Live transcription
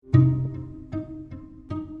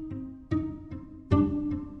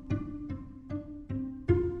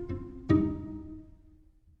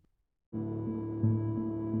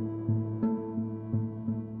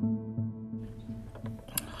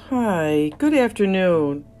Hi, good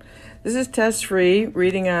afternoon. This is Tess Free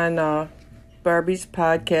reading on Barbie's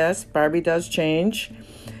podcast, Barbie Does Change.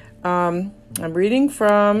 I'm reading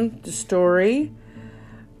from the story,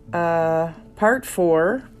 part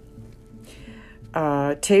 4,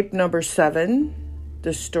 tape number 7.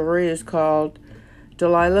 The story is called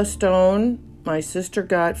Delilah Stone, My Sister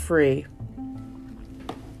Got Free.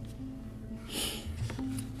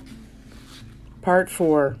 Part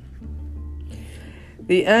 4.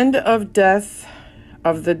 The end of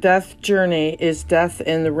the death journey is death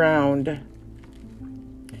in the round.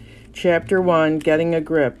 Chapter 1, Getting a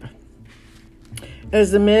Grip.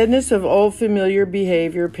 As the madness of old familiar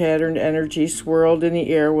behavior patterned energy swirled in the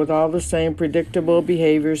air with all the same predictable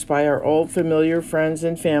behaviors by our old familiar friends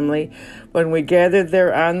and family, when we gathered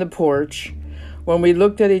there on the porch, when we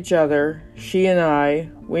looked at each other, she and I,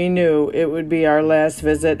 we knew it would be our last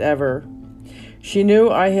visit ever. She knew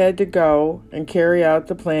I had to go and carry out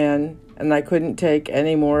the plan, and I couldn't take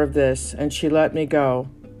any more of this, and she let me go.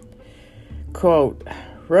 Quote,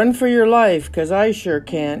 "Run for your life, 'cause I sure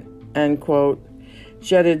can't," end quote,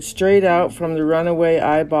 jetted straight out from the runaway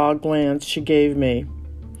eyeball glance she gave me.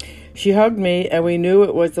 She hugged me, and we knew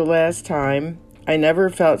it was the last time. I never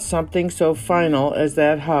felt something so final as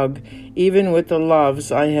that hug, even with the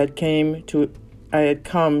loves I had come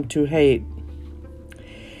to hate.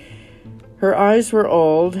 Her eyes were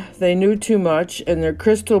old, they knew too much, and their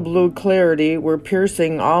crystal blue clarity were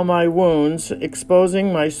piercing all my wounds,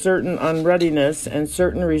 exposing my certain unreadiness and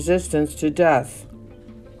certain resistance to death.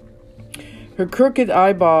 Her crooked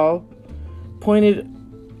eyeball pointed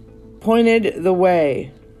the way.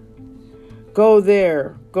 "Go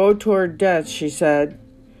there, go toward death," she said.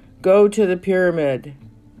 "Go to the pyramid."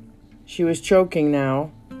 She was choking now.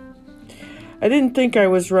 I didn't think I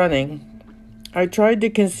was running. I tried to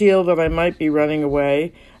conceal that I might be running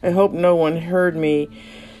away. I hope no one heard me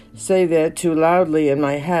say that too loudly in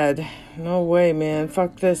my head. No way, man.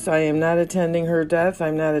 Fuck this. I am not attending her death.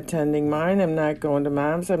 I'm not attending mine. I'm not going to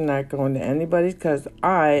Mom's. I'm not going to anybody's, because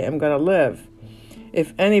I am going to live.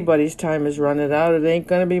 If anybody's time is running out, it ain't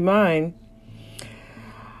going to be mine.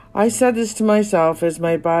 I said this to myself as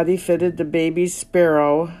my body fitted the baby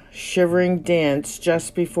sparrow shivering dance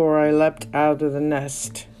just before I leapt out of the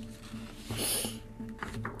nest.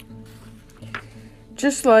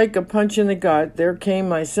 Just like a punch in the gut, there came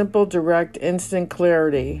my simple, direct, instant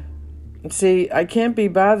clarity. See, I can't be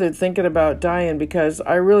bothered thinking about dying because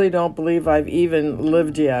I really don't believe I've even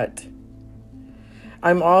lived yet.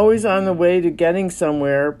 I'm always on the way to getting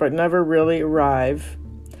somewhere, but never really arrive.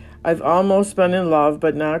 I've almost been in love,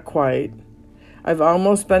 but not quite. I've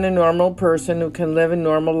almost been a normal person who can live a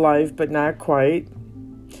normal life, but not quite.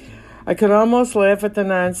 I could almost laugh at the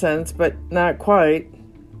nonsense, but not quite.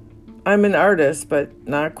 I'm an artist, but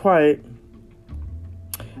not quite.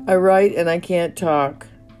 I write and I can't talk.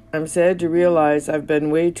 I'm sad to realize I've been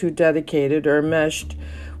way too dedicated or meshed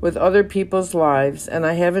with other people's lives, and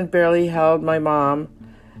I haven't barely held my mom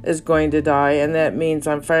is going to die, and that means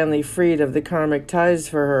I'm finally freed of the karmic ties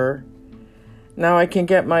for her. Now I can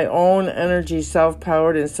get my own energy,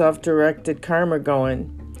 self-powered and self-directed karma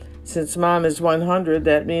going. Since Mom is 100,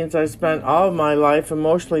 that means I spent all of my life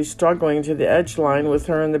emotionally struggling to the edge line with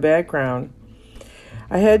her in the background.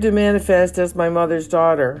 I had to manifest as my mother's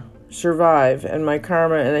daughter, survive, and my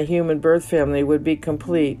karma in a human birth family would be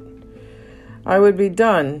complete. I would be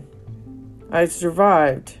done. I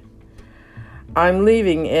survived. I'm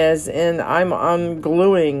leaving, as in I'm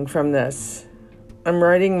ungluing from this. I'm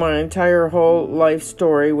writing my entire whole life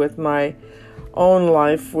story with my own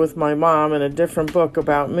life with my mom in a different book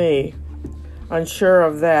about me. Unsure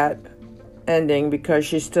of that ending because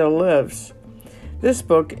she still lives. This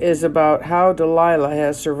book is about how Delilah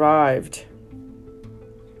has survived.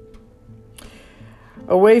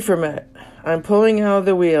 Away from it, I'm pulling out of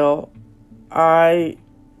the wheel that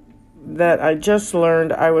I just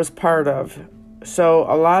learned I was part of. So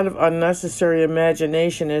a lot of unnecessary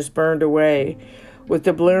imagination is burned away. With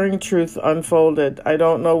the blaring truth unfolded, I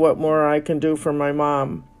don't know what more I can do for my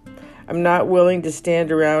mom. I'm not willing to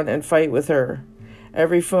stand around and fight with her.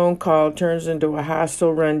 Every phone call turns into a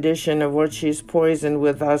hostile rendition of what she's poisoned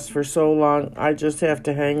with us for so long, I just have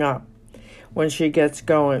to hang up when she gets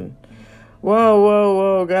going.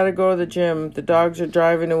 Whoa, gotta go to the gym. The dogs are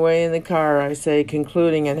driving away in the car, I say,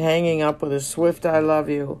 concluding and hanging up with a swift I love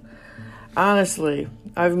you. Honestly,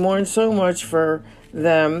 I've mourned so much for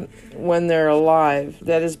them when they're alive.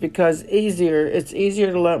 That is because it's easier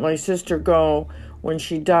to let my sister go when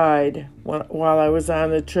she died while I was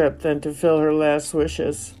on the trip than to fill her last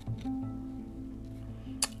wishes.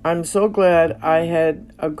 I'm so glad I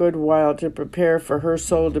had a good while to prepare for her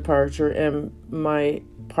soul departure and my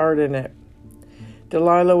part in it.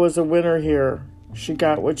 Delilah was a winner here. She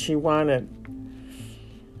got what she wanted.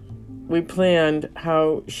 We planned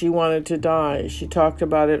how she wanted to die. She talked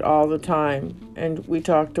about it all the time. And we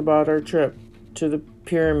talked about our trip to the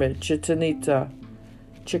pyramid, Chichen Itza,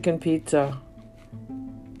 chicken pizza.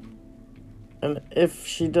 And if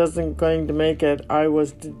she doesn't going to make it, I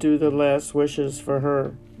was to do the last wishes for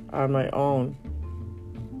her on my own.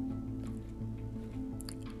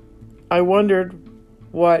 I wondered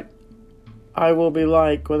what I will be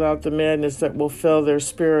like without the madness that will fill their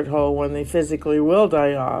spirit hole when they physically will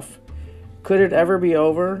die off. Could it ever be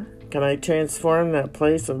over? Can I transform that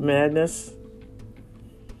place of madness?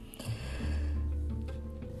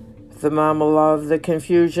 The mama love, the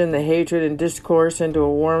confusion, the hatred, and discourse into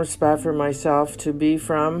a warm spot for myself to be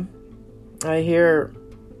from. I hear,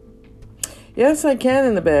 yes, I can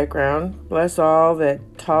in the background. Bless all,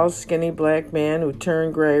 that tall, skinny black man who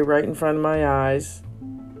turned gray right in front of my eyes.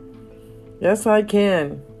 Yes, I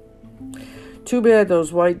can. Too bad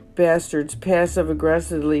those white bastards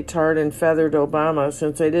passive-aggressively tarred and feathered Obama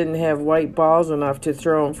since they didn't have white balls enough to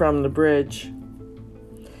throw him from the bridge.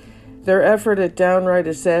 Their effort at downright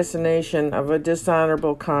assassination of a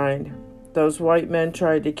dishonorable kind. Those white men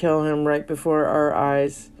tried to kill him right before our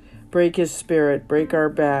eyes, break his spirit, break our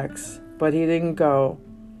backs, but he didn't go.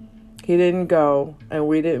 He didn't go, and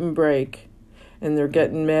we didn't break. And they're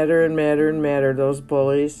getting madder and madder and madder, those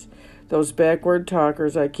bullies. Those backward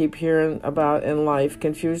talkers I keep hearing about in life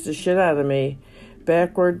confuse the shit out of me.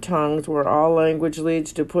 Backward tongues where all language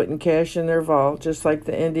leads to putting cash in their vault, just like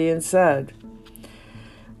the Indian said.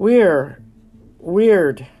 Weird.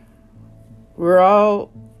 We're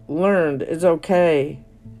all learned. It's okay.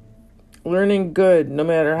 Learning good, no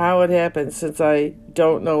matter how it happens, since I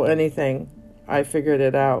don't know anything. I figured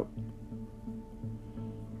it out.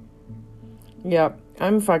 Yep,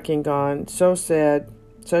 I'm fucking gone. So sad.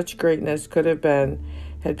 Such greatness could have been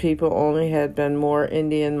had people only had been more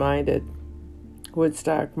Indian-minded.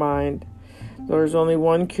 Woodstock mind. There's only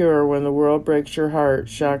one cure when the world breaks your heart,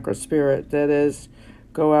 chakra spirit, that is,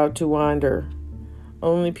 go out to wander.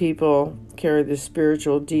 Only people carry the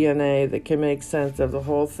spiritual DNA that can make sense of the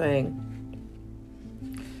whole thing.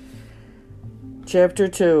 Chapter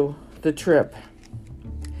 2. The Trip.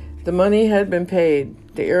 The money had been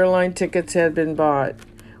paid. The airline tickets had been bought.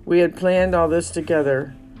 We had planned all this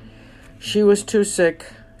together. She was too sick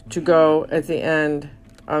to go at the end.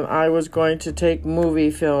 I was going to take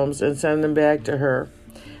movie films and send them back to her.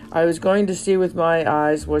 I was going to see with my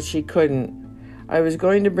eyes what she couldn't. I was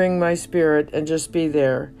going to bring my spirit and just be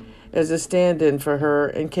there as a stand-in for her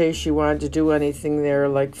in case she wanted to do anything there,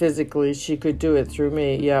 like physically she could do it through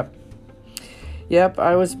me. Yep,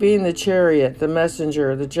 I was being the chariot, the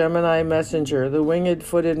messenger, the Gemini messenger, the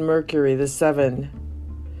winged-footed Mercury, the 7.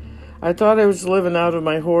 I thought I was living out of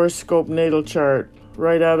my horoscope natal chart,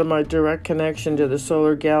 right out of my direct connection to the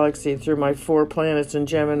solar galaxy through my 4 planets in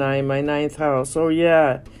Gemini in my 9th house. Oh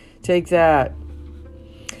yeah, take that.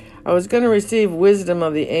 I was going to receive wisdom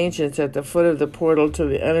of the ancients at the foot of the portal to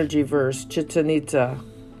the energy verse, Chichen Itza.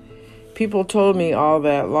 People told me all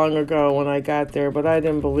that long ago when I got there, but I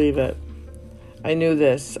didn't believe it. I knew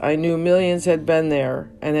this. I knew millions had been there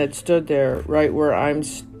and had stood there right where I'm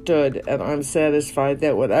stood, and I'm satisfied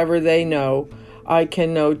that whatever they know, I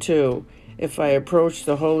can know too, if I approach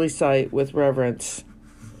the holy site with reverence.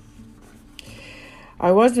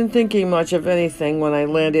 I wasn't thinking much of anything when I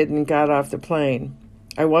landed and got off the plane.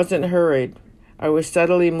 I wasn't hurried. I was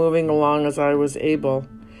steadily moving along as I was able.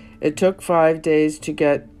 It took 5 days to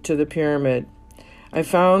get to the pyramid. I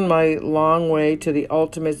found my long way to the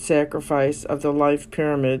ultimate sacrifice of the life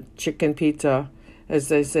pyramid, chicken pizza, as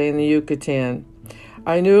they say in the Yucatan.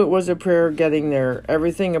 I knew it was a prayer getting there,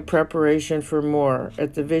 everything a preparation for more.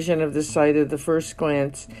 At the vision of the sight of the first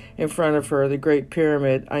glance in front of her, the Great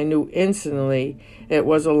Pyramid, I knew instantly it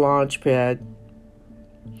was a launch pad.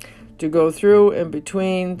 To go through and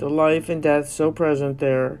between the life and death so present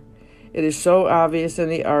there. It is so obvious in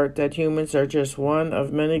the art that humans are just one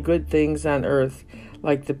of many good things on earth,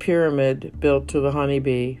 like the pyramid built to the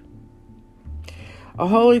honeybee. A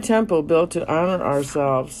holy temple built to honor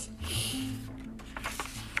ourselves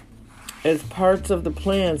as parts of the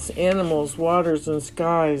plants, animals, waters, and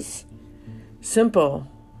skies. Simple.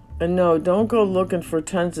 And no, don't go looking for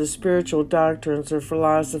tons of spiritual doctrines or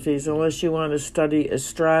philosophies unless you want to study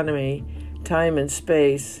astronomy, time and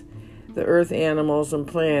space, the earth, animals, and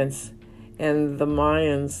plants, and the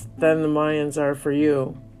Mayans. Then the Mayans are for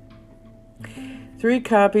you. 3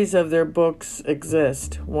 copies of their books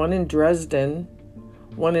exist, one in Dresden,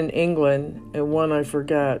 one in England, and one I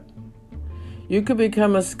forgot. You could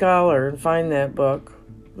become a scholar and find that book.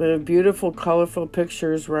 They have beautiful, colorful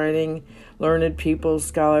pictures, writing, learned people,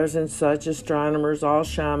 scholars and such, astronomers, all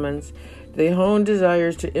shamans. They hone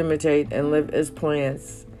desires to imitate and live as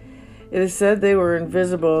plants. It is said they were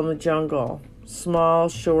invisible in the jungle. Small,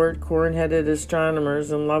 short, corn-headed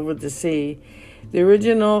astronomers in love with the sea. The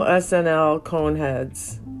original SNL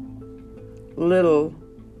coneheads. Little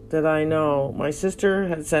did I know, my sister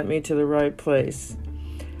had sent me to the right place.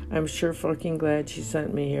 I'm sure fucking glad she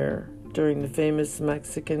sent me here during the famous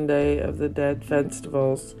Mexican Day of the Dead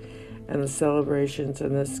festivals and the celebrations,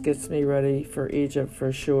 and this gets me ready for Egypt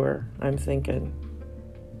for sure, I'm thinking.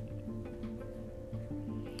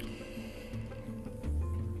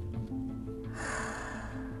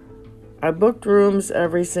 I booked rooms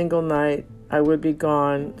every single night. I would be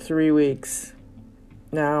gone 3 weeks.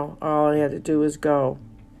 Now, all I had to do was go.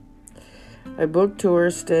 I booked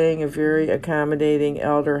tours staying in very accommodating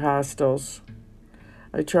elder hostels.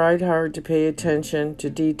 I tried hard to pay attention to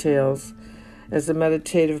details as a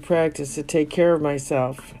meditative practice to take care of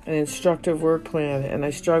myself, an instructive work plan, and I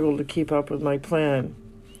struggled to keep up with my plan.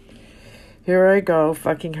 Here I go,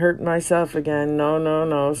 fucking hurting myself again.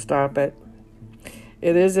 No, stop it.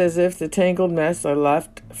 It is as if the tangled mess I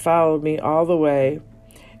left followed me all the way,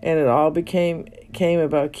 and it all came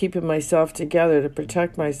about keeping myself together to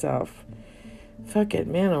protect myself. Fuck it,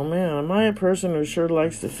 man, oh man, am I a person who sure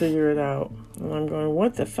likes to figure it out? And I'm going,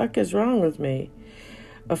 what the fuck is wrong with me?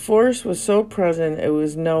 A force was so present, it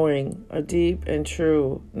was knowing, a deep and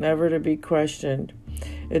true, never to be questioned.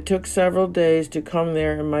 It took several days to come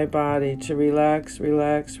there in my body, to relax,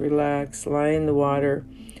 lie in the water,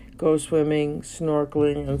 go swimming,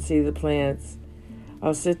 snorkeling, and see the plants.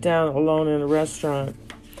 I'll sit down alone in a restaurant.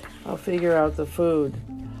 I'll figure out the food.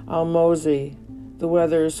 I'll mosey. The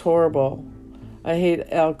weather is horrible. I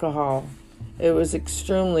hate alcohol. It was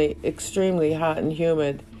extremely hot and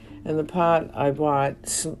humid, and the pot I bought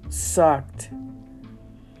sucked.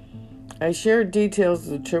 I shared details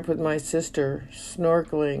of the trip with my sister,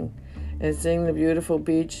 snorkeling and seeing the beautiful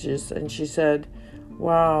beaches, and she said,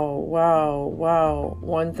 wow,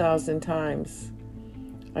 1,000 times.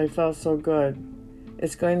 I felt so good.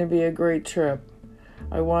 It's going to be a great trip.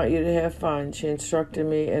 I want you to have fun, she instructed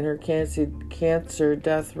me in her cancer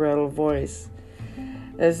death rattle voice.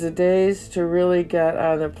 As the days to really get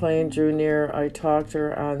on the plane drew near, I talked to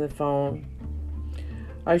her on the phone.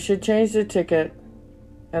 I should change the ticket,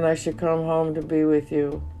 and I should come home to be with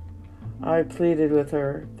you. I pleaded with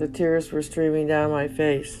her. The tears were streaming down my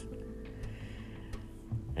face.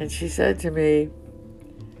 And she said to me,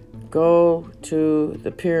 go to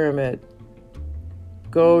the pyramid.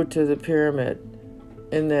 Go to the pyramid.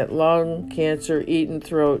 In that lung cancer-eaten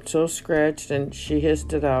throat, so scratched, and she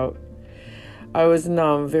hissed it out. I was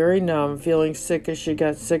numb, very numb, feeling sick as she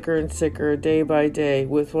got sicker and sicker day by day,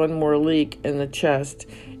 with one more leak in the chest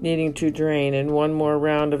needing to drain and one more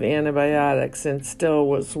round of antibiotics, and still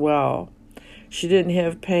was well. She didn't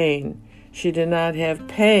have pain. She did not have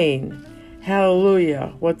pain.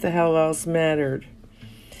 Hallelujah. What the hell else mattered?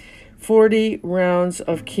 40 rounds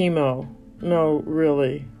of chemo. No,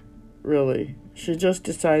 really. She just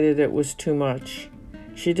decided it was too much.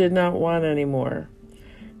 She did not want any more.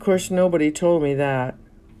 Of course, nobody told me that.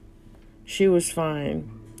 She was fine.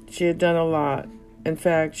 She had done a lot. In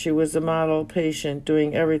fact, she was a model patient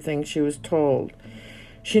doing everything she was told.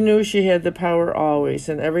 She knew she had the power always,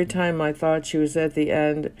 and every time I thought she was at the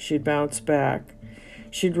end, she'd bounce back.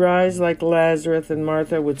 She'd rise like Lazarus, and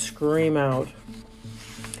Martha would scream out,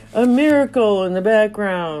 "A miracle!" in the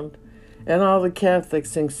background, and all the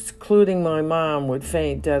Catholics, including my mom, would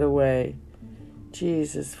faint dead away.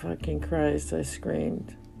 Jesus fucking Christ, I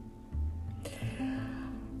screamed.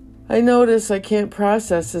 I notice I can't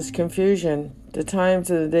process this confusion. The times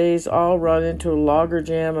of the days all run into a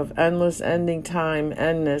logjam of endless ending time,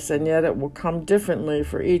 endness, and yet it will come differently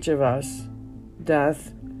for each of us.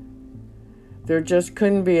 Death. There just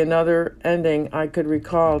couldn't be another ending I could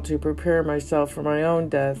recall to prepare myself for my own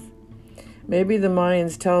death. Maybe the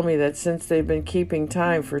Mayans tell me that since they've been keeping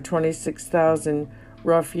time for 26,000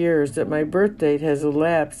 rough years, that my birth date has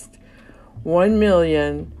elapsed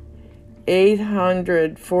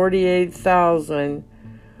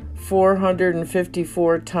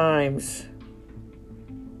 1,848,454 times.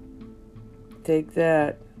 Take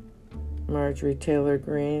that, Marjorie Taylor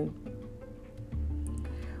Greene.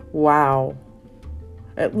 Wow.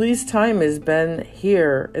 At least time has been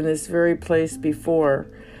here in this very place before.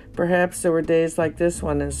 Perhaps there were days like this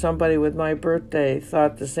one, and somebody with my birthday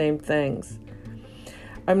thought the same things.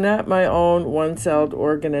 I'm not my own one-celled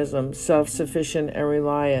organism, self-sufficient and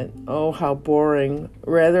reliant. Oh, how boring.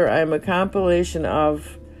 Rather, I'm a compilation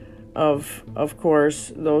of of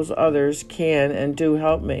course, those others can and do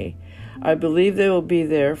help me. I believe they will be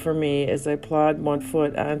there for me as I plod one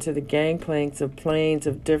foot onto the gangplanks of planes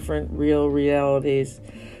of different real realities.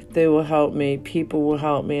 They will help me. People will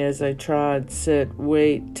help me as I trod, sit,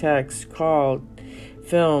 wait, text, call,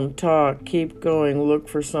 film, talk, keep going, look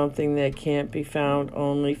for something that can't be found,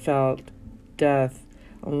 only felt. Death,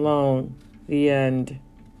 alone, the end.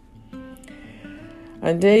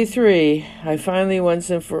 On day 3, I finally once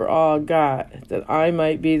and for all got that I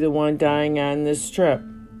might be the one dying on this trip.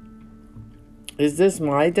 Is this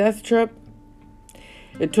my death trip?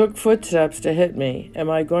 It took footsteps to hit me. Am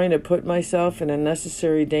I going to put myself in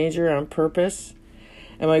unnecessary danger on purpose?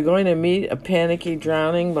 Am I going to meet a panicky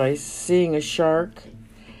drowning by seeing a shark?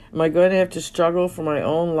 Am I going to have to struggle for my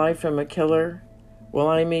own life from a killer? Will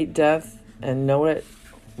I meet death and know it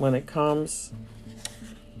when it comes?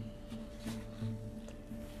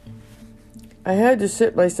 I had to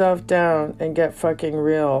sit myself down and get fucking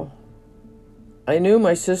real. I knew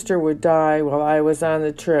my sister would die while I was on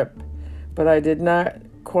the trip, but I did not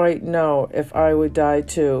quite know if I would die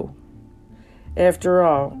too. After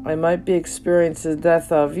all, I might be experiencing the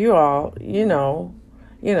death of you all, you know,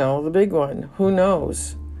 the big one. Who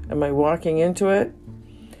knows? Am I walking into it?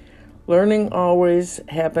 Learning always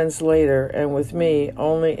happens later, and with me,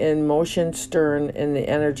 only in motion stern in the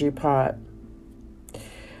energy pot.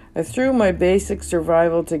 I threw my basic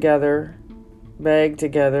survival bag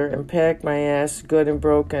together, and packed my ass good and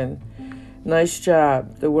broken. Nice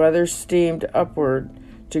job. The weather steamed upward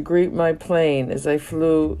to greet my plane as I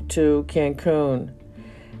flew to Cancun.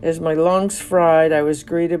 As my lungs fried, I was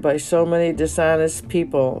greeted by so many dishonest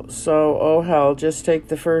people, so, oh hell, just take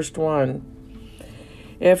the first one.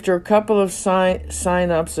 After a couple of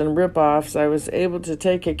sign-ups and rip-offs, I was able to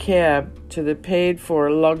take a cab to the paid-for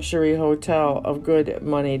luxury hotel of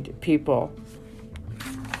good-moneyed people.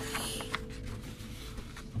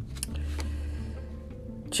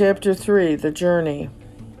 Chapter 3, The Journey.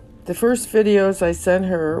 The first videos I sent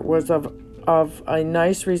her was of a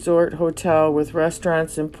nice resort hotel with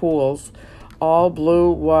restaurants and pools, all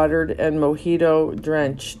blue-watered and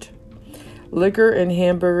mojito-drenched. Liquor and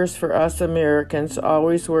hamburgers for us Americans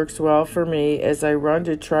always works well for me as I run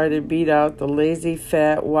to try to beat out the lazy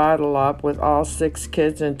fat waddle up with all 6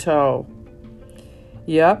 kids in tow.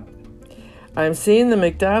 Yep, I'm seeing the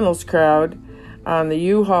McDonald's crowd on the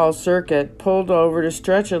U-Haul circuit pulled over to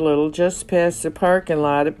stretch a little just past the parking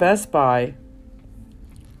lot at Best Buy.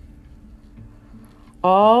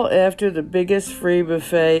 All after the biggest free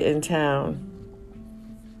buffet in town.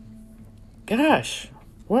 Gosh,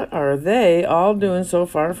 what are they all doing so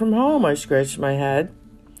far from home? I scratched my head.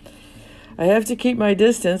 I have to keep my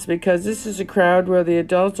distance because this is a crowd where the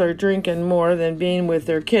adults are drinking more than being with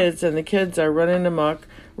their kids, and the kids are running amok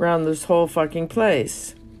around this whole fucking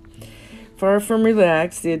place. Far from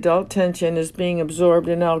relaxed, the adult tension is being absorbed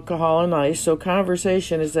in alcohol and ice, so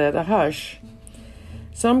conversation is at a hush.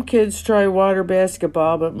 Some kids try water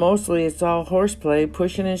basketball, but mostly it's all horseplay,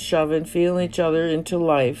 pushing and shoving, feeling each other into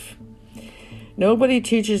life. Nobody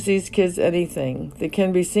teaches these kids anything. They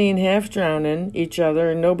can be seen half drowning each other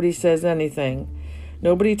and nobody says anything.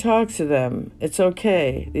 Nobody talks to them. It's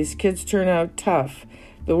okay. These kids turn out tough,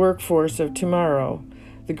 the workforce of tomorrow.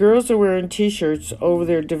 The girls are wearing t-shirts over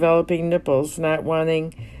their developing nipples, not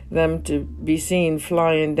wanting them to be seen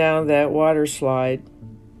flying down that water slide.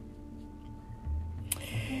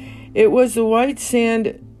 It was the white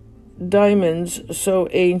sand diamonds so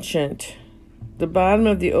ancient. The bottom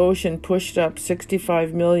of the ocean pushed up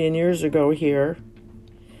 65 million years ago here.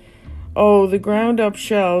 Oh, the ground-up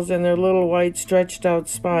shells and their little white stretched-out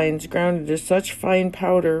spines grounded to such fine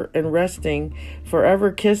powder and resting,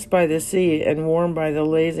 forever kissed by the sea and warmed by the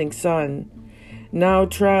blazing sun, now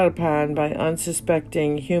trod upon by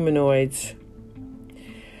unsuspecting humanoids.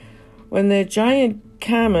 When that giant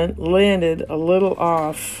comet landed a little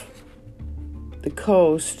off the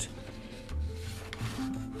coast,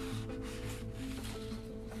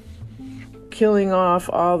 killing off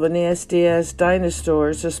all the nasty-ass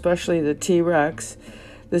dinosaurs, especially the T-Rex,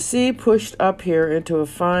 the sea pushed up here into a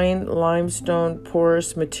fine limestone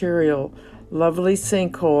porous material, lovely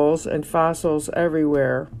sinkholes and fossils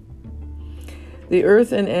everywhere. The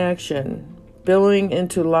earth in action, billowing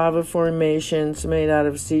into lava formations made out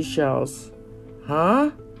of seashells.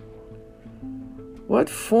 Huh? What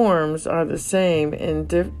forms are the same in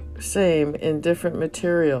different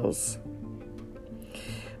materials?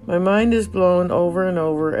 My mind is blown over and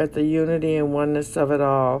over at the unity and oneness of it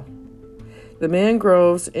all. The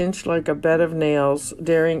mangroves inch like a bed of nails,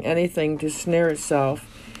 daring anything to snare itself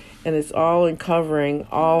and it's all uncovering,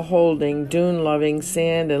 all holding, dune-loving,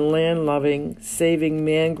 sand and land-loving, saving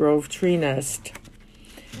mangrove tree nest.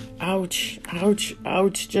 Ouch, ouch,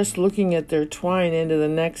 ouch, just looking at their twine into the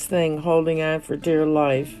next thing, holding on for dear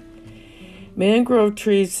life. Mangrove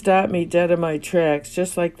trees stop me dead in my tracks,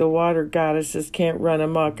 just like the water goddesses can't run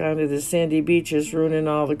amok onto the sandy beaches, ruining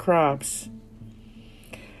all the crops.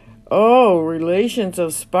 Oh, relations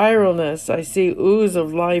of spiralness. I see ooze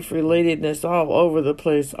of life relatedness all over the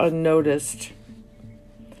place, unnoticed.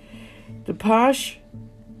 The posh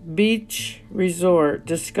beach resort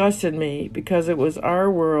disgusted me because it was our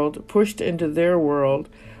world pushed into their world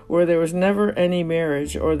where there was never any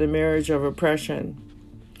marriage or the marriage of oppression.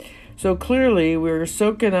 So clearly we were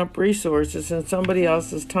soaking up resources in somebody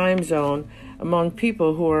else's time zone among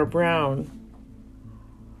people who are brown.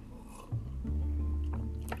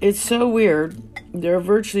 It's so weird. There are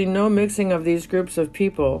virtually no mixing of these groups of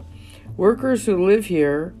people, workers who live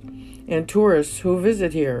here and tourists who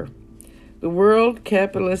visit here. The world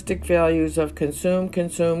capitalistic values of consume,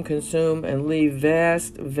 consume, consume, and leave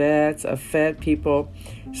vast vats of fat people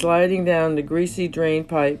sliding down the greasy drain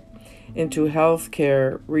pipe into health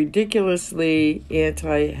care, ridiculously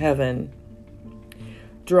anti-heaven.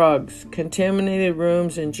 Drugs, contaminated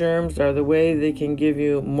rooms, and germs are the way they can give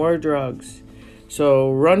you more drugs.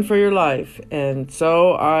 So run for your life, and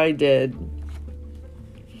so I did.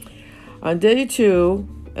 On day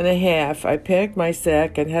 2.5, I packed my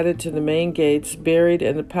sack and headed to the main gates buried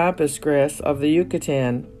in the pampas grass of the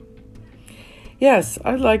Yucatan. Yes,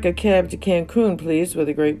 I'd like a cab to Cancun, please, with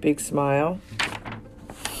a great big smile.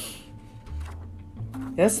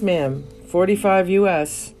 Yes, ma'am. 45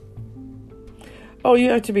 US. Oh, you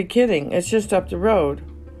have to be kidding. It's just up the road.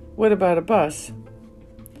 What about a bus?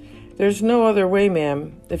 There's no other way,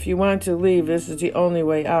 ma'am. If you want to leave, this is the only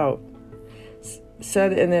way out.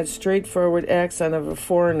 Said in that straightforward accent of a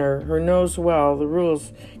foreigner who knows well the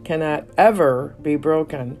rules cannot ever be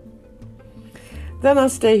broken. Then I'll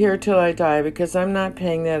stay here till I die because I'm not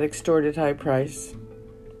paying that extorted high price.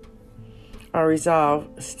 I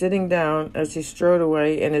resolved, sitting down as he strode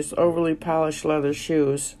away in his overly polished leather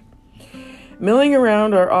shoes. Milling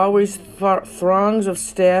around are always throngs of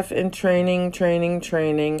staff in training,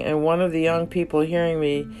 and one of the young people hearing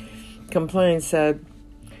me complain said,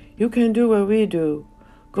 "You can do what we do.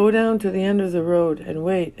 Go down to the end of the road and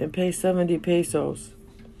wait and pay 70 pesos.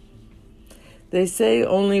 They say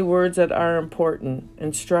only words that are important,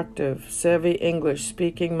 instructive, savvy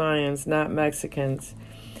English-speaking Mayans, not Mexicans.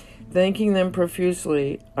 Thanking them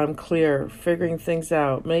profusely, I'm clear, figuring things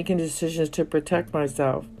out, making decisions to protect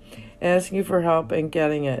myself, asking for help and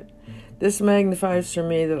getting it. This magnifies for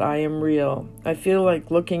me that I am real. I feel like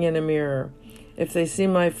looking in a mirror. If they see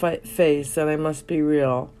my face, then I must be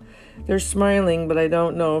real. They're smiling, but I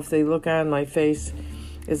don't know if they look on my face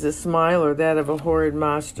is a smile or that of a horrid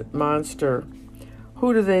monster.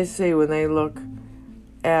 Who do they see when they look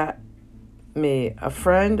at me? A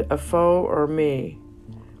friend, a foe, or me?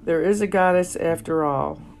 There is a goddess after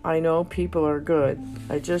all. I know people are good.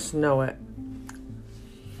 I just know it."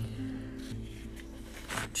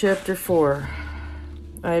 Chapter 4.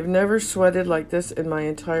 I have never sweated like this in my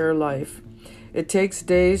entire life. It takes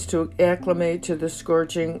days to acclimate to the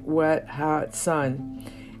scorching, wet, hot sun.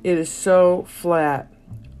 It is so flat.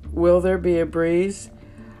 Will there be a breeze?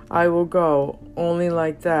 I will go, only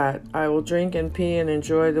like that. I will drink and pee and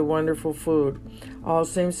enjoy the wonderful food. All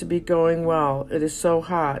seems to be going well. It is so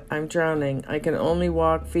hot. I'm drowning. I can only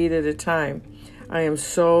walk feet at a time. I am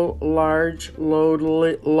so large,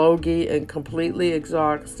 logy, and completely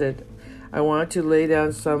exhausted. I want to lay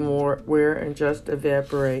down somewhere and just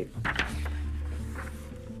evaporate.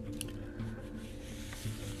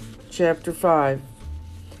 Chapter 5.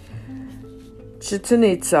 Chichen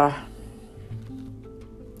Itza.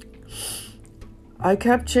 I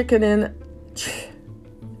kept checking,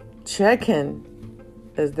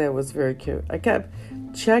 as that was very cute. I kept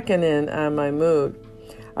checking in on my mood.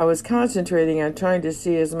 I was concentrating on trying to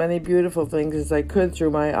see as many beautiful things as I could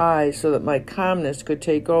through my eyes so that my calmness could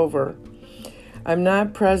take over. I'm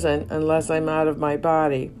not present unless I'm out of my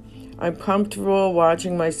body. I'm comfortable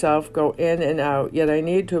watching myself go in and out, yet I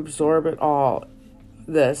need to absorb it all.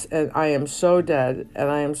 This, and I am so dead, and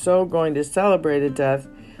I am so going to celebrate a death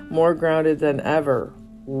more grounded than ever.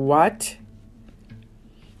 What?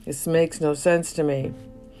 This makes no sense to me.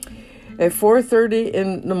 At 4:30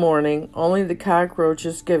 in the morning, only the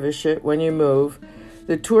cockroaches give a shit when you move.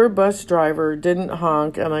 The tour bus driver didn't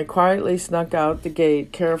honk, and I quietly snuck out the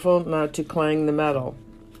gate, careful not to clang the metal.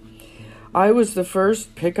 I was the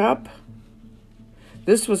first pickup.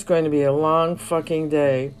 This was going to be a long fucking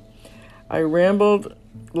day. I rambled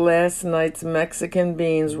Last night's Mexican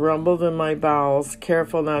beans rumbled in my bowels,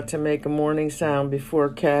 careful not to make a morning sound before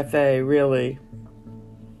cafe, really.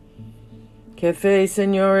 Cafe,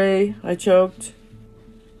 signore, I choked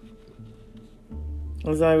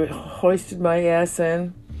as I hoisted my ass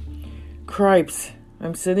in. Cripes,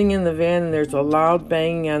 I'm sitting in the van and there's a loud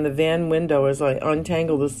banging on the van window as I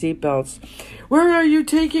untangle the seatbelts. Where are you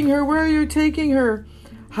taking her? Where are you taking her?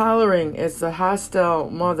 Hollering as the hostile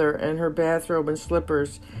mother in her bathrobe and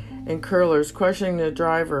slippers and curlers questioning the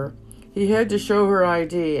driver. He had to show her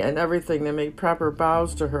ID and everything to make proper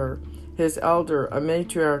bows to her, his elder, a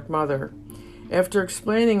matriarch mother. After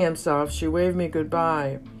explaining himself, she waved me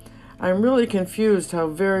goodbye. I'm really confused how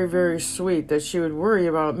very, very sweet that she would worry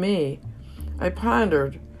about me. I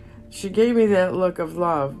pondered. She gave me that look of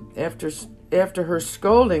love after her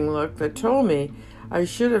scolding look that told me I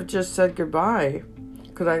should have just said goodbye.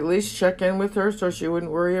 Could I at least check in with her so she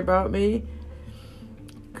wouldn't worry about me?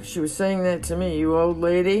 She was saying that to me, you old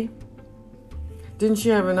lady. Didn't she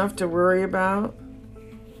have enough to worry about?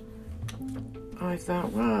 I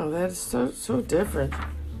thought, wow, that is so different.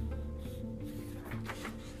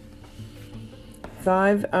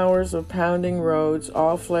 5 hours of pounding roads,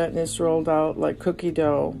 all flatness rolled out like cookie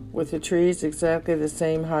dough, with the trees exactly the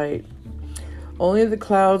same height. Only the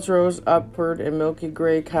clouds rose upward in milky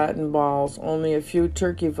gray cotton balls. Only a few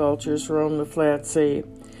turkey vultures roamed the flat sea.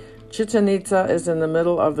 Chichen Itza is in the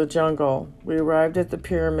middle of the jungle. We arrived at the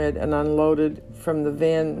pyramid and unloaded from the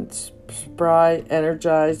van spry,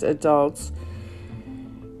 energized adults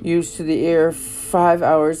used to the air 5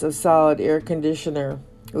 hours of solid air conditioner.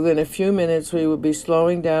 Within a few minutes, we would be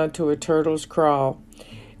slowing down to a turtle's crawl.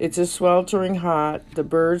 It's a sweltering hot. The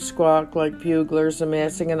birds squawk like buglers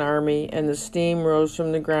amassing an army, and the steam rose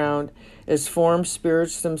from the ground as formed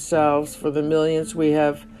spirits themselves for the millions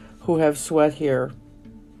who have sweat here.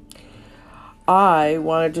 I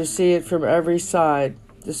wanted to see it from every side.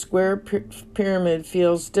 The square pyramid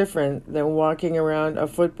feels different than walking around a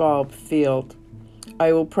football field.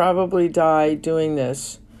 I will probably die doing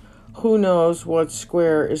this. Who knows what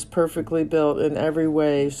square is perfectly built in every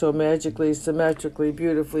way, so magically, symmetrically,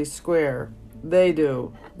 beautifully square? They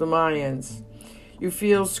do, the Mayans. You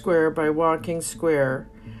feel square by walking square.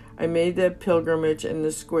 I made that pilgrimage in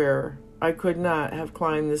the square. I could not have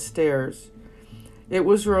climbed the stairs. It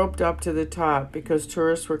was roped up to the top because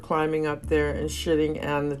tourists were climbing up there and shitting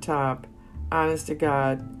on the top. Honest to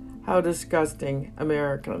God, how disgusting,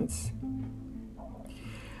 Americans.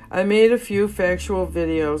 I made a few factual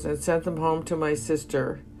videos and sent them home to my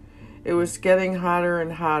sister. It was getting hotter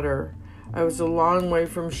and hotter. I was a long way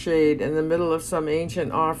from shade in the middle of some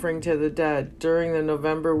ancient offering to the dead during the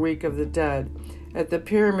November week of the dead, at the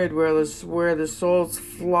pyramid where the souls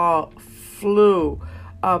flew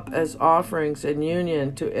up as offerings in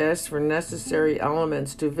union to ask for necessary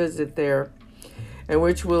elements to visit there, and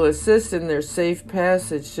which will assist in their safe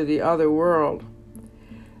passage to the other world.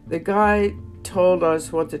 The guide told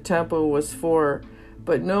us what the temple was for,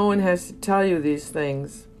 but no one has to tell you these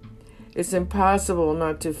things. It's impossible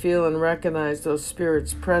not to feel and recognize those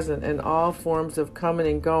spirits present in all forms of coming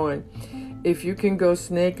and going. If you can go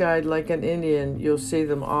snake-eyed like an Indian, you'll see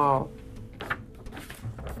them all.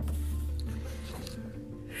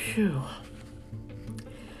 Phew.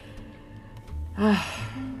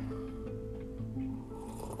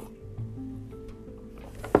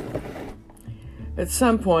 At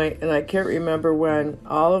some point, and I can't remember when,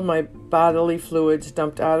 all of my bodily fluids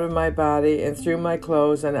dumped out of my body and through my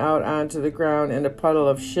clothes and out onto the ground in a puddle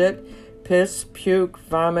of shit, piss, puke,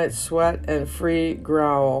 vomit, sweat, and free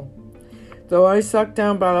growl. Though I sucked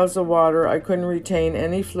down bottles of water, I couldn't retain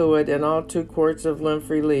any fluid, and all 2 quarts of lymph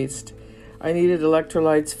released. I needed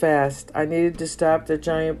electrolytes fast. I needed to stop the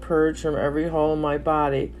giant purge from every hole in my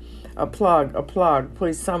body. A plug.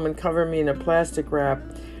 Please someone cover me in a plastic wrap,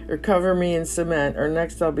 or cover me in cement, or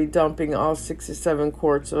next I'll be dumping all 67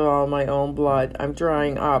 quarts of all my own blood. I'm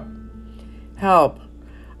drying up. Help.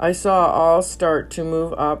 I saw all start to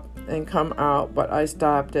move up and come out, but I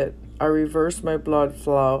stopped it. I reversed my blood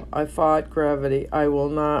flow. I fought gravity. I will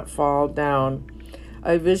not fall down.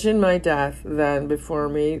 I visioned my death. Then, before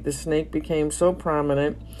me, the snake became so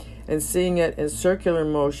prominent, and seeing it in circular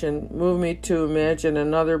motion moved me to imagine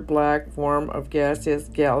another black form of gaseous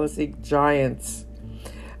galaxy giants.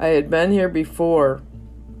 I had been here before.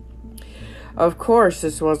 Of course,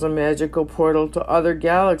 this was a magical portal to other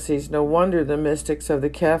galaxies. No wonder the mystics of the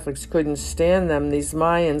Catholics couldn't stand them. These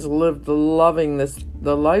Mayans lived loving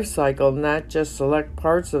the life cycle, not just select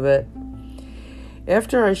parts of it.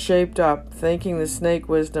 After I shaped up, thanking the snake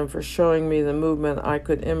wisdom for showing me the movement I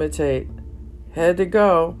could imitate. Had to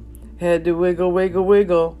go. Had to wiggle, wiggle,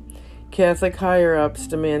 wiggle. Catholic higher-ups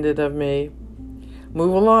demanded of me.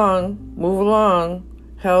 Move along, move along.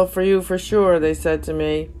 Hell for you for sure, they said to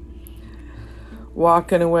me,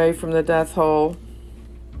 walking away from the death hole.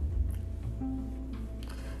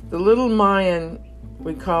 The little Mayan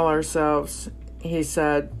we call ourselves, he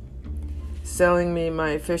said, selling me my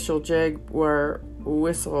official Jaguar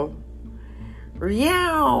whistle.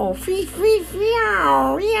 Yow, fee, fee,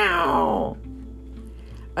 yow, yow.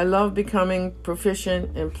 I love becoming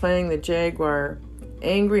proficient in playing the Jaguar,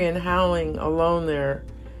 angry and howling alone there,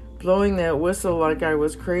 blowing that whistle like I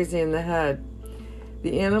was crazy in the head.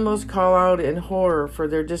 The animals call out in horror for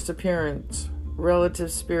their disappearance,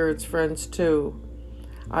 relative spirits, friends too.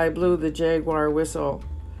 I blew the Jaguar whistle.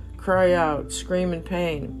 Cry out, scream in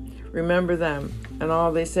pain. Remember them and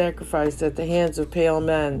all they sacrificed at the hands of pale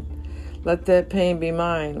men. Let that pain be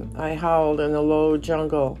mine, I howled in the low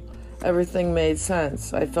jungle. Everything made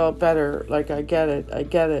sense. I felt better, like I get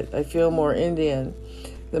it, I feel more Indian.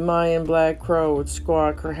 The Mayan black crow would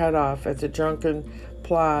squawk her head off at the drunken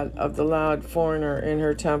plot of the loud foreigner in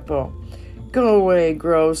her temple. Go away,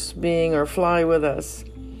 gross being, or fly with us.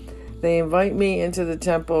 They invite me into the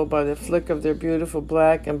temple by the flick of their beautiful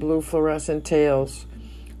black and blue fluorescent tails.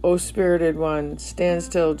 O spirited one, stand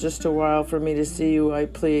still just a while for me to see you, I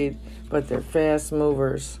plead, but they're fast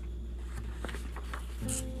movers.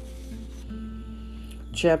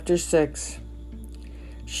 Chapter 6.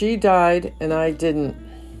 She died and I didn't.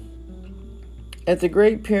 At the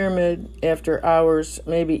Great Pyramid, after hours,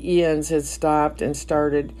 maybe eons had stopped and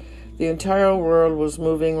started, the entire world was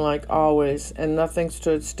moving like always, and nothing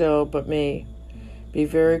stood still but me. Be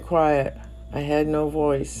very quiet. I had no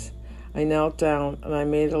voice. I knelt down and I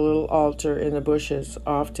made a little altar in the bushes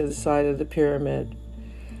off to the side of the pyramid.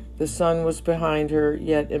 The sun was behind her,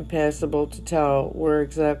 yet impassable to tell where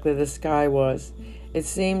exactly the sky was. It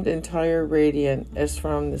seemed entire radiant as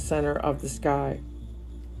from the center of the sky.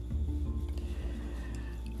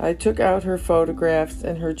 I took out her photographs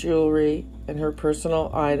and her jewelry and her personal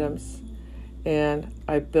items, and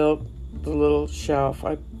I built the little shelf.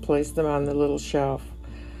 I placed them on the little shelf.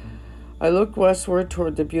 I looked westward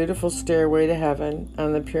toward the beautiful stairway to heaven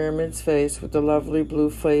on the pyramid's face with the lovely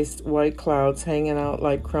blue-faced white clouds hanging out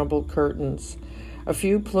like crumpled curtains. A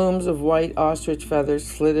few plumes of white ostrich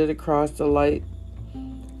feathers flitted across the light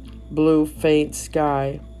blue faint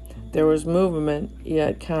sky. There was movement,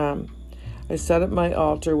 yet calm. I set up my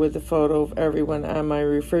altar with a photo of everyone on my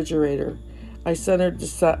refrigerator. I centered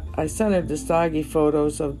the soggy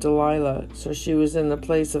photos of Delilah so she was in the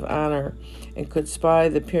place of honor and could spy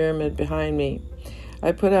the pyramid behind me.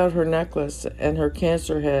 I put out her necklace and her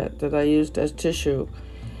cancer hat that I used as tissue.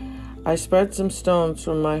 I spread some stones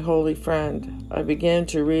from my holy friend. I began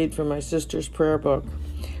to read from my sister's prayer book.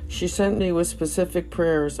 She sent me with specific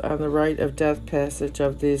prayers on the rite of death passage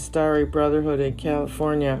of the Starry Brotherhood in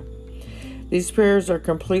California. These prayers are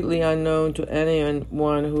completely unknown to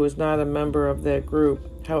anyone who is not a member of that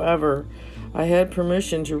group. However, I had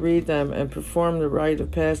permission to read them and perform the rite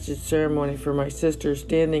of passage ceremony for my sister,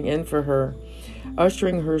 standing in for her,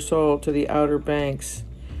 ushering her soul to the outer banks.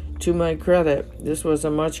 To my credit, this was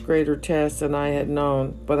a much greater task than I had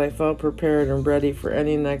known, but I felt prepared and ready for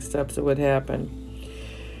any next steps that would happen.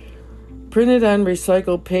 Printed on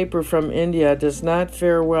recycled paper from India does not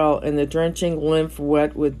fare well in the drenching lymph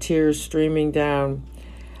wet with tears streaming down.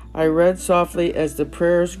 I read softly as the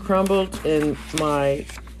prayers crumbled in my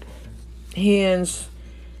hands,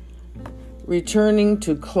 returning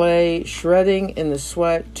to clay, shredding in the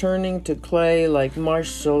sweat, turning to clay like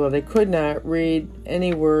mush so that I could not read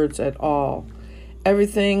any words at all.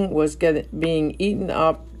 Everything was being eaten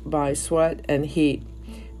up by sweat and heat.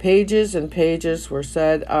 Pages and pages were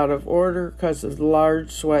said out of order because of large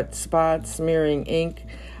sweat spots smearing ink.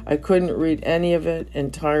 I couldn't read any of it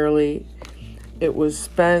entirely. It was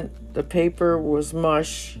spent. The paper was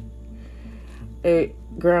mush. It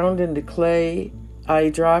ground into clay. I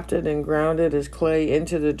dropped it and ground it as clay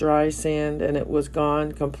into the dry sand, and it was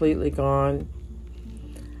gone, completely gone.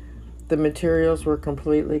 The materials were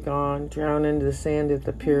completely gone, drowned into the sand at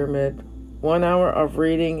the pyramid. 1 hour of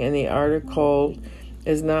reading in the Arctic cold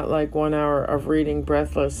is not like 1 hour of reading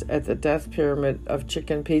breathless at the death pyramid of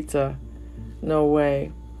chicken pizza. No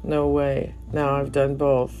way, no way. Now I've done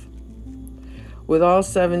both. With all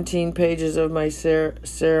 17 pages of my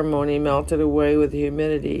ceremony melted away with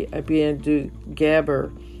humidity, I began to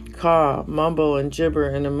gabber, caw, mumble, and gibber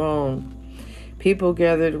and moan. People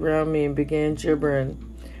gathered around me and began gibbering.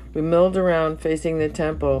 We milled around facing the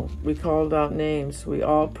temple. We called out names. We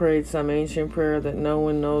all prayed some ancient prayer that no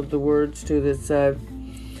one knew the words to that said,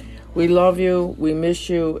 "We love you, we miss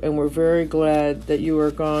you, and we're very glad that you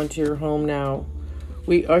are gone to your home now.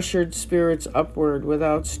 We ushered spirits upward.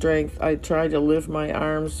 Without strength, I tried to lift my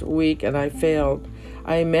arms, weak, and I failed.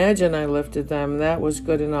 I imagined I lifted them. That was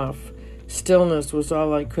good enough. Stillness was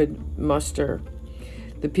all I could muster.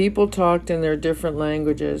 The people talked in their different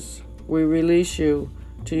languages. We release you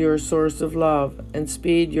to your source of love and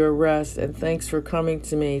speed your rest, and thanks for coming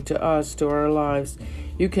to me, to us, to our lives.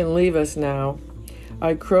 You can leave us now.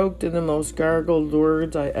 I croaked in the most gargled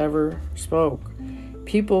words I ever spoke.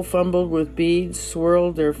 People fumbled with beads,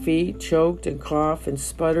 swirled their feet, choked and coughed and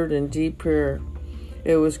sputtered in deep prayer.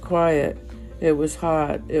 It was quiet. It was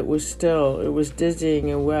hot. It was still. It was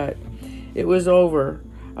dizzying and wet. It was over.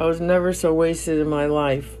 I was never so wasted in my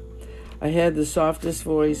life. I had the softest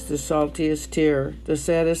voice, the saltiest tear, the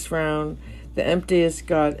saddest frown, the emptiest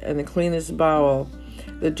gut, and the cleanest bowel,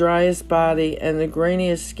 the driest body, and the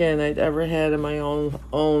grainiest skin I'd ever had in my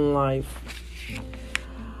own life.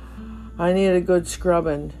 I needed a good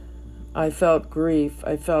scrubbing. I felt grief.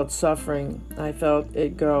 I felt suffering. I felt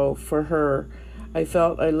it go for her. I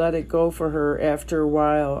felt I let it go for her. After a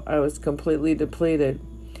while, I was completely depleted.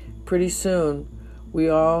 Pretty soon, we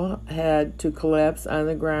all had to collapse on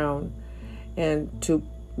the ground and to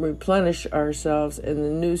replenish ourselves in the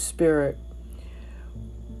new spirit.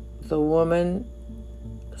 Some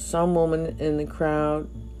woman in the crowd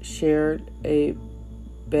shared a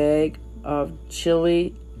bag of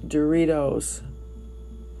chili Doritos.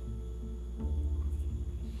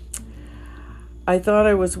 I thought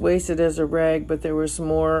I was wasted as a rag, but there was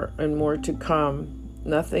more and more to come.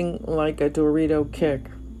 Nothing like a Dorito kick.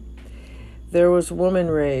 There was woman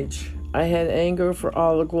rage. I had anger for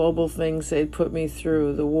all the global things they'd put me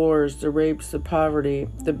through, the wars, the rapes, the poverty,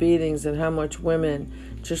 the beatings, and how much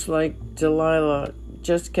women, just like Delilah,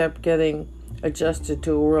 just kept getting adjusted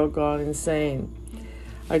to a world gone insane.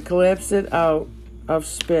 I collapsed it out of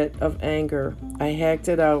spit of anger. I hacked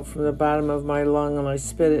it out from the bottom of my lung and I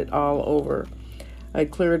spit it all over. I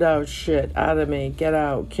cleared out shit out of me. Get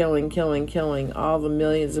out. Killing, killing, killing. All the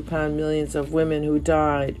millions upon millions of women who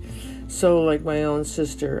died. So like my own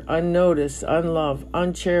sister. Unnoticed, unloved,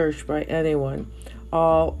 uncherished by anyone.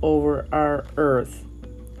 All over our earth.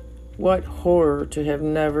 What horror to have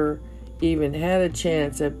never even had a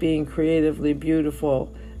chance at being creatively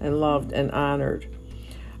beautiful and loved and honored.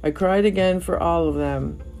 I cried again for all of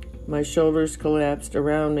them. My shoulders collapsed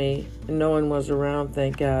around me, and no one was around,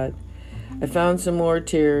 thank God. I found some more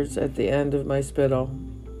tears at the end of my spittle.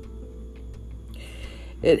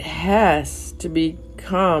 It has to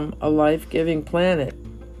become a life-giving planet.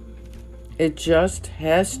 It just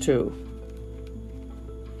has to.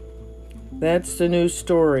 That's the new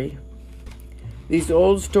story. These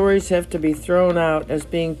old stories have to be thrown out as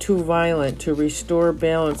being too violent to restore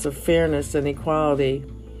balance of fairness and equality.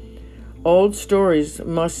 Old stories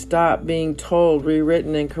must stop being told,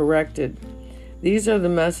 rewritten, and corrected. These are the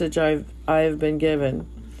message I have been given.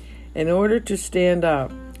 In order to stand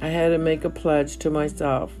up, I had to make a pledge to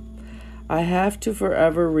myself. I have to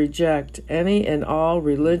forever reject any and all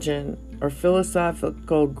religion or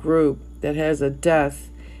philosophical group that has a death,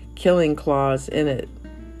 killing clause in it.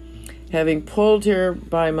 Having pulled here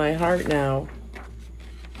by my heart now,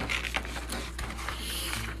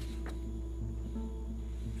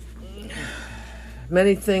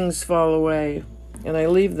 many things fall away, and I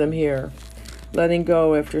leave them here. Letting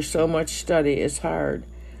go after so much study is hard,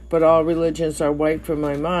 but all religions are wiped from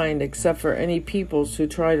my mind except for any peoples who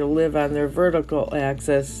try to live on their vertical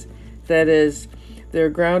axis, that is, their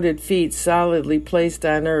grounded feet solidly placed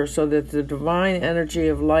on earth so that the divine energy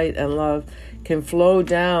of light and love can flow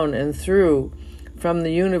down and through from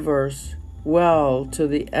the universe well to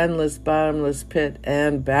the endless bottomless pit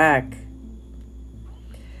and back.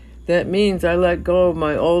 That means I let go of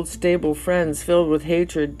my old stable friends filled with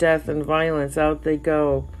hatred, death, and violence. Out they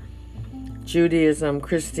go. Judaism,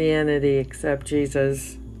 Christianity, except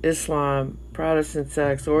Jesus, Islam, Protestant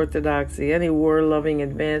sects, Orthodoxy, any war-loving,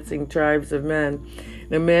 advancing tribes of men,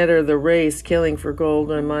 no matter the race, killing for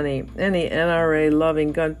gold and money, any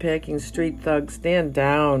NRA-loving, gun-packing street thugs, stand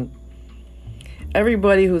down.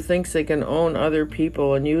 Everybody who thinks they can own other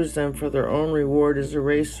people and use them for their own reward is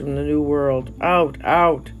erased from the new world. Out,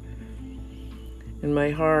 out. In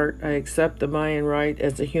my heart, I accept the Mayan right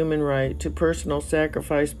as a human right to personal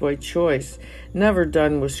sacrifice by choice, never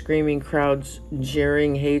done with screaming crowds,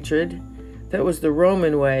 jeering hatred. That was the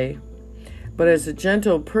Roman way. But as a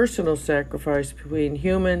gentle personal sacrifice between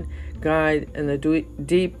human guide and the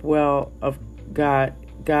deep well of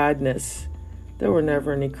godness. There were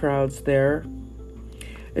never any crowds there.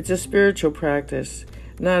 It's a spiritual practice,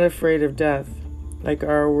 not afraid of death, like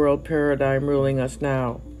our world paradigm ruling us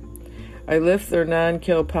now. I lift their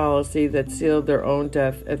non-kill policy that sealed their own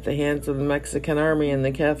death at the hands of the Mexican army and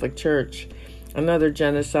the Catholic Church, another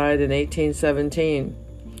genocide in 1817.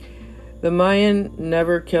 The Mayan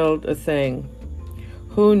never killed a thing.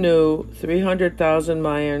 Who knew 300,000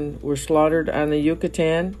 Mayan were slaughtered on the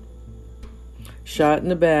Yucatan? Shot in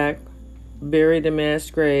the back, buried in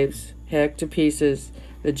mass graves, hacked to pieces,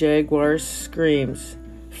 the jaguar screams,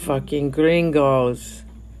 "Fucking gringos."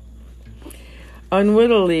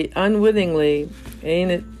 Unwittingly,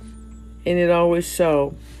 ain't it always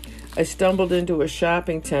so? I stumbled into a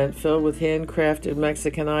shopping tent filled with handcrafted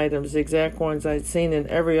Mexican items, the exact ones I'd seen in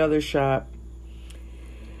every other shop.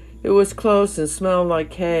 It was close and smelled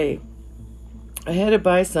like hay. I had to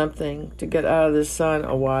buy something to get out of the sun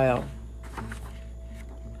a while.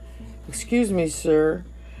 "Excuse me, sir.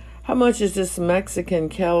 How much is this Mexican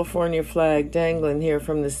California flag dangling here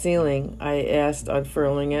from the ceiling?" I asked,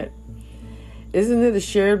 unfurling it. "Isn't it a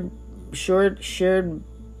shared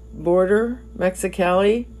border,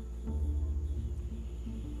 Mexicali?"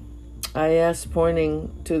 I asked,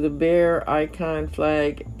 pointing to the bare icon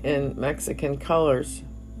flag in Mexican colors.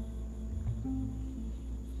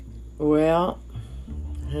 "Well,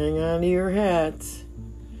 hang on to your hats.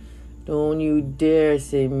 Don't you dare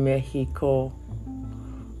say Mexico.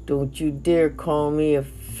 Don't you dare call me a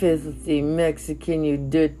filthy Mexican, you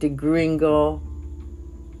dirty gringo.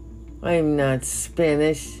 I'm not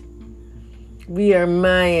Spanish. We are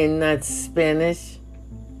Mayan, not Spanish.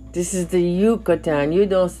 This is the Yucatan. You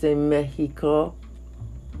don't say Mexico."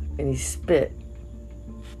 And he spit.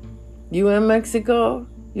 "You in Mexico?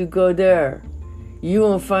 You go there. You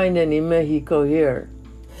won't find any Mexico here."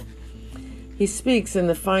 He speaks in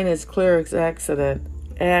the finest, clearest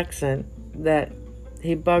accent that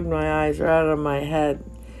he bugged my eyes right out of my head,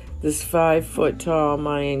 this 5-foot-tall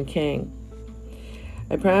Mayan king.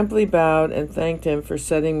 I promptly bowed and thanked him for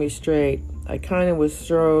setting me straight. I kind of was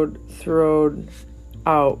thrown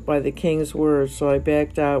out by the king's words, so I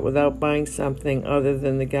backed out without buying something other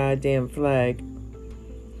than the goddamn flag.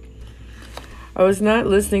 I was not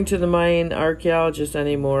listening to the Mayan archaeologist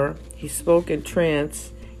anymore. He spoke in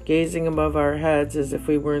trance, gazing above our heads as if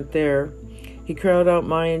we weren't there. He crowed out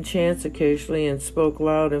Mayan chants occasionally and spoke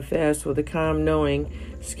loud and fast with a calm knowing,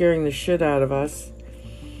 scaring the shit out of us.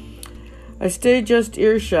 I stayed just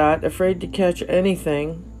earshot, afraid to catch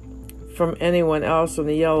anything from anyone else in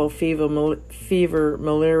the yellow fever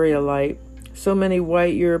malaria light. So many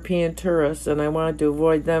white European tourists, and I wanted to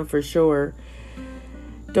avoid them for sure.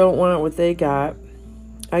 Don't want what they got.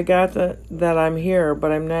 I got that I'm here,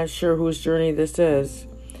 but I'm not sure whose journey this is.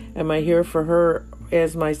 Am I here for her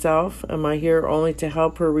as myself? Am I here only to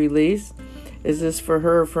help her release? Is this for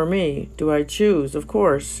her or for me? Do I choose? Of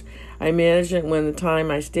course. I manage it when the time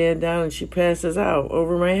I stand down and she passes out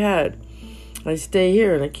over my head. I stay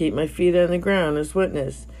here and I keep my feet on the ground as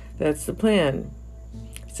witness. That's the plan.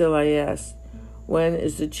 Still I ask, when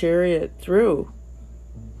is the chariot through?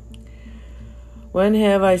 When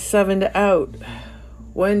have I sevened out?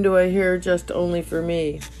 When do I hear just only for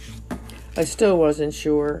me? I still wasn't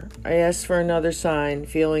sure. I asked for another sign,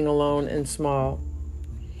 feeling alone and small.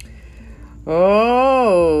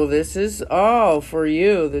 "Oh, this is all for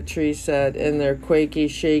you," the trees said. In their quaky,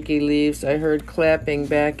 shaky leaves, I heard clapping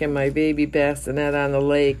back in my baby bassinet on the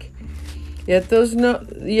lake. Yet there's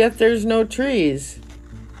no trees.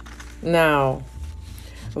 Now,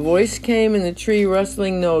 a voice came in the tree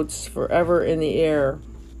rustling notes forever in the air.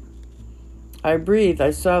 I breathed.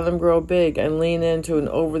 I saw them grow big and lean into and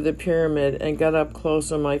over the pyramid and got up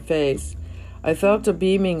close on my face. I felt a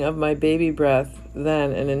beaming of my baby breath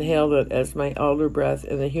then and inhaled it as my elder breath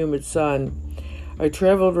in the humid sun. I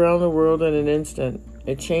traveled around the world in an instant.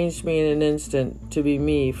 It changed me in an instant to be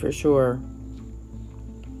me for sure.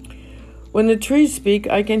 When the trees speak,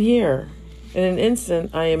 I can hear. In an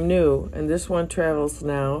instant, I am new, and this one travels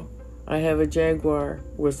now. I have a jaguar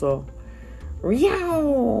whistle.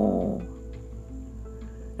 Meow!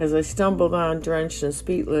 As I stumbled on, drenched and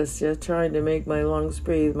speechless, yet trying to make my lungs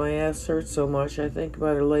breathe, my ass hurts so much I think I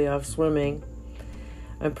better lay off swimming.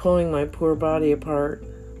 I'm pulling my poor body apart.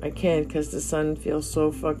 I can't because the sun feels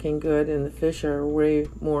so fucking good and the fish are way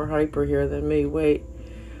more hyper here than me. Wait,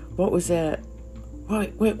 what was that?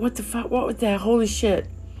 Wait, what the fuck? What was that? Holy shit.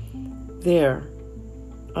 There.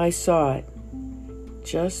 I saw it.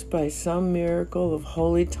 Just by some miracle of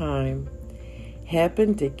holy time.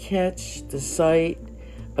 Happened to catch the sight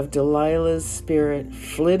of Delilah's spirit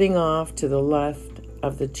flitting off to the left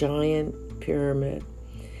of the giant pyramid.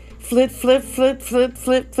 Flit, flit, flit, flit,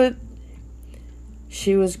 flit, flit.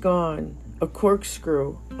 She was gone. A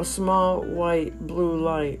corkscrew, a small white blue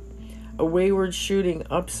light, a wayward shooting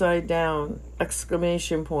upside down,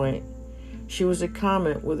 exclamation point. She was a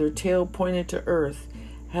comet with her tail pointed to Earth,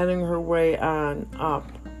 heading her way on,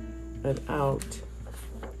 up, and out.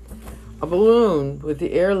 A balloon with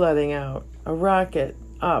the air letting out. A rocket,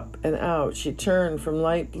 up and out. She turned from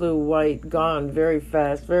light blue, white, gone, very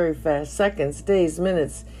fast, very fast. Seconds, days,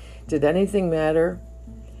 minutes. Did anything matter?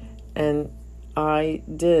 And I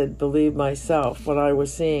did believe myself. What I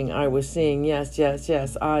was seeing. Yes, yes,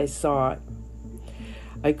 yes. I saw it.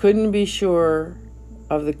 I couldn't be sure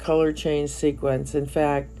of the color change sequence. In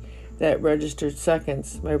fact, that registered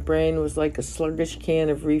seconds. My brain was like a sluggish can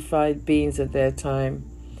of refried beans at that time.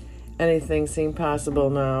 Anything seemed possible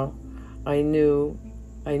now. I knew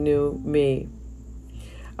me.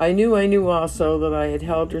 I knew also that I had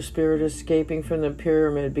held her spirit escaping from the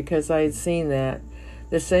pyramid because I had seen that.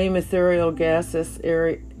 The same ethereal gaseous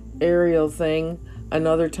aerial thing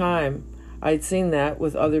another time. I'd seen that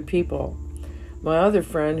with other people. My other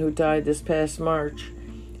friend, who died this past March,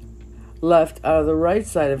 left out of the right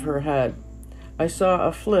side of her head. I saw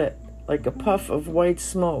a flit, like a puff of white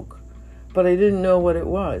smoke, but I didn't know what it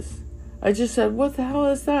was. I just said, "What the hell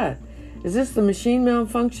is that? Is this the machine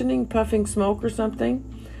malfunctioning, puffing smoke or something?"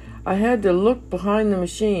 I had to look behind the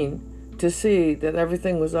machine to see that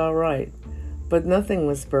everything was all right, but nothing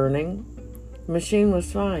was burning. The machine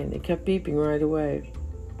was fine. It kept beeping right away.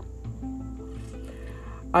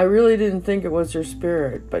 I really didn't think it was her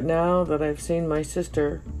spirit, but now that I've seen my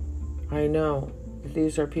sister, I know that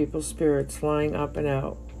these are people's spirits flying up and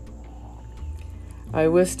out. I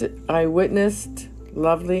witnessed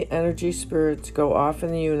lovely energy spirits go off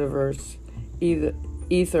in the universe,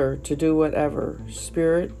 ether to do whatever.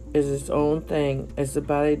 Spirit is its own thing as the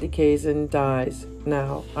body decays and dies.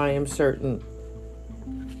 Now, I am certain.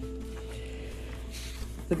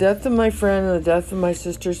 The death of my friend and the death of my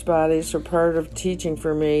sister's bodies were part of teaching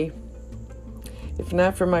for me. If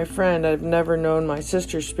not for my friend, I've never known my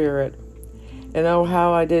sister's spirit. And oh,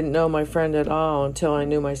 how I didn't know my friend at all until I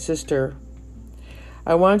knew my sister.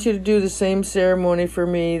 I want you to do the same ceremony for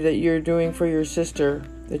me that you're doing for your sister,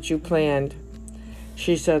 that you planned,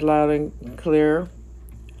 she said loud and clear.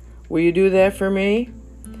 Will you do that for me?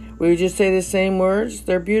 Will you just say the same words?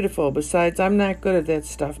 They're beautiful. Besides, I'm not good at that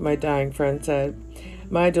stuff, my dying friend said.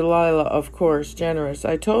 My Delilah, of course, generous.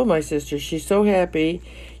 I told my sister she's so happy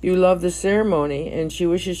you love the ceremony and she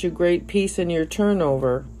wishes you great peace in your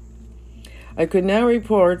turnover. I could now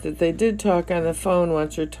report that they did talk on the phone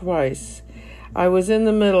once or twice. I was in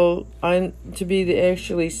the middle to be to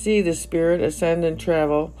actually see the spirit ascend and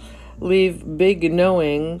travel, leave big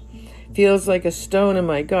knowing, feels like a stone in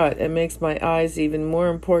my gut and makes my eyes even more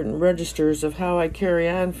important registers of how I carry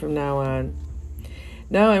on from now on.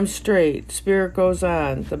 Now I'm straight. Spirit goes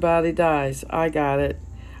on. The body dies. I got it.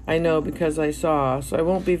 I know because I saw, so I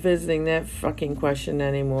won't be visiting that fucking question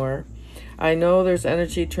anymore. I know there's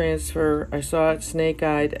energy transfer. I saw it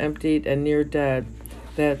snake-eyed, emptied, and near dead.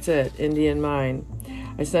 That's it. Indian mind.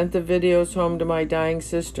 I sent the videos home to my dying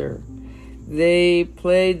sister. They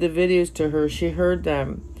played the videos to her. She heard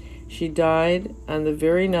them. She died on the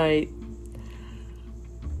very night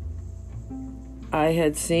I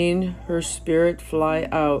had seen her spirit fly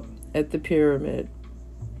out at the pyramid.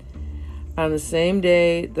 On the same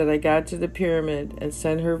day that I got to the pyramid and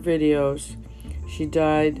sent her videos, she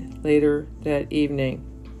died later that evening.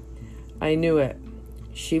 I knew it.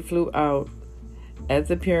 She flew out at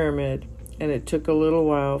the pyramid, and it took a little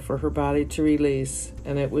while for her body to release,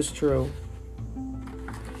 and it was true.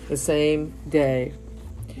 The same day.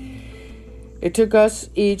 It took us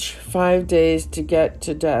each 5 days to get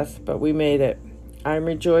to death, but we made it. I'm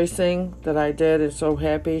rejoicing that I did and so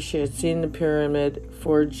happy she had seen the pyramid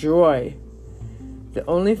for joy. The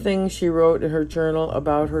only thing she wrote in her journal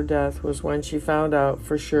about her death was when she found out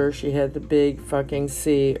for sure she had the big fucking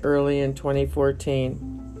C early in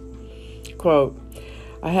 2014. Quote,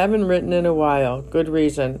 I haven't written in a while. Good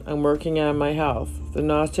reason. I'm working on my health. The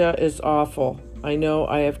nausea is awful. I know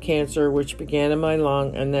I have cancer which began in my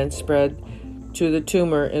lung and then spread to the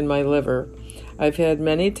tumor in my liver. I've had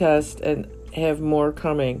many tests and have more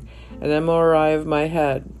coming. An MRI of my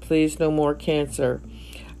head. Please, no more cancer.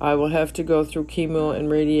 I will have to go through chemo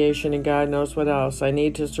and radiation and God knows what else. I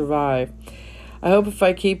need to survive. I hope if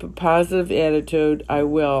I keep a positive attitude, I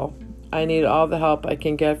will. I need all the help I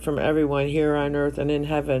can get from everyone here on earth and in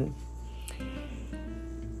heaven.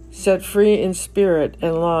 Set free in spirit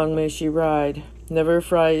and long may she ride. Never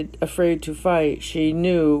afraid to fight, she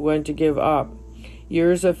knew when to give up.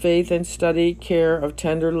 Years of faith and study, care of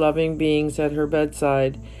tender, loving beings at her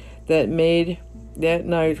bedside that made that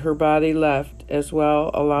night her body left as well,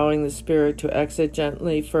 allowing the spirit to exit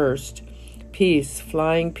gently first. Peace,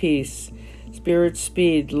 flying peace, Spirit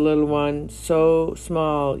speed, little one, so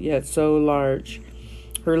small yet so large.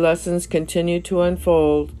 Her lessons continue to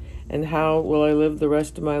unfold, and how will I live the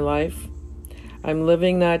rest of my life? I'm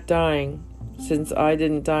living, not dying. Since I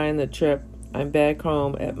didn't die on the trip, I'm back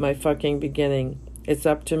home at my fucking beginning. It's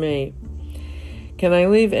up to me. Can I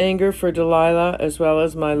leave anger for Delilah as well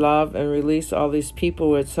as my love and release all these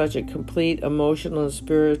people with such a complete emotional and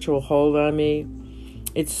spiritual hold on me?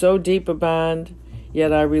 It's so deep a bond,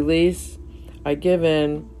 yet I release, I give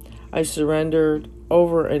in, I surrendered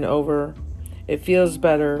over and over. It feels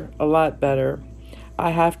better, a lot better.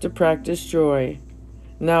 I have to practice joy.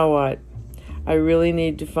 Now what? I really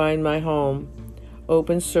need to find my home.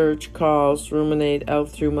 Open search, calls, ruminate out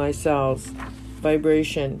through my cells.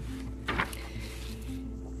 Vibration.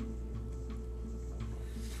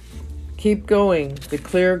 Keep going. The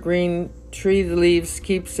clear green tree leaves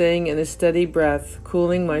keep saying in a steady breath,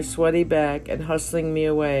 cooling my sweaty back and hustling me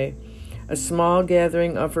away. A small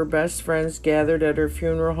gathering of her best friends gathered at her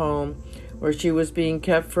funeral home, where she was being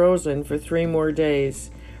kept frozen for 3 more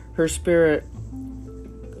days.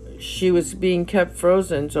 She was being kept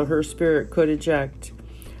frozen so her spirit could eject.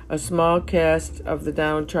 A small cast of the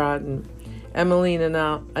downtrodden. Emmeline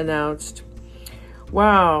announced,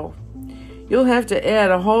 "Wow, you'll have to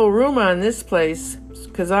add a whole room on this place,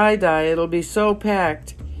 'cause I die. It'll be so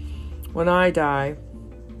packed when I die."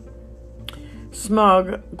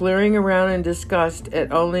 Smug, glaring around in disgust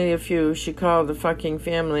at only a few, she called the fucking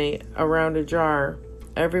family around a jar.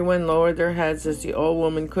 Everyone lowered their heads as the old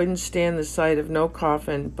woman couldn't stand the sight of no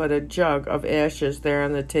coffin but a jug of ashes there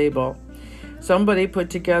on the table. Somebody put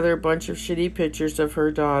together a bunch of shitty pictures of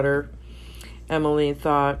her daughter, Emmeline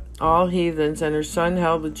thought. All heathens, and her son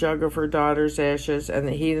held the jug of her daughter's ashes, and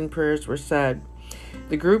the heathen prayers were said.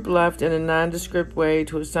 The group left in a nondescript way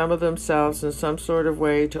to assemble themselves in some sort of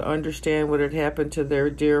way to understand what had happened to their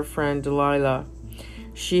dear friend Delilah.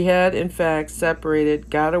 She had, in fact, separated,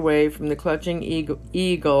 got away from the clutching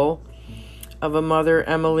eagle of a mother,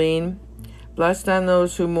 Emmeline. Blessed on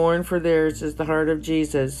those who mourn, for theirs is the heart of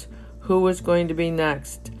Jesus. Who was going to be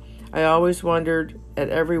next? I always wondered at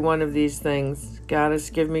every one of these things. Goddess,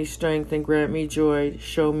 give me strength and grant me joy,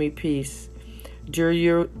 show me peace.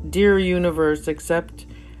 Dear universe, accept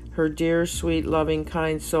her dear, sweet, loving,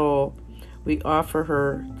 kind soul. We offer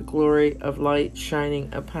her the glory of light shining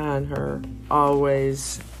upon her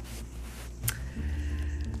always.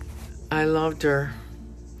 I loved her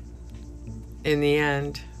in the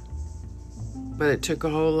end, but it took a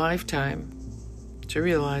whole lifetime to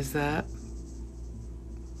realize that.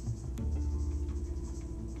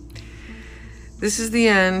 This is the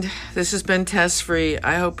end. This has been Test Free.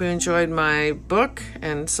 I hope you enjoyed my book,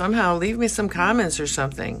 and somehow leave me some comments or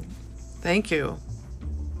something. Thank you.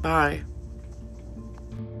 Bye.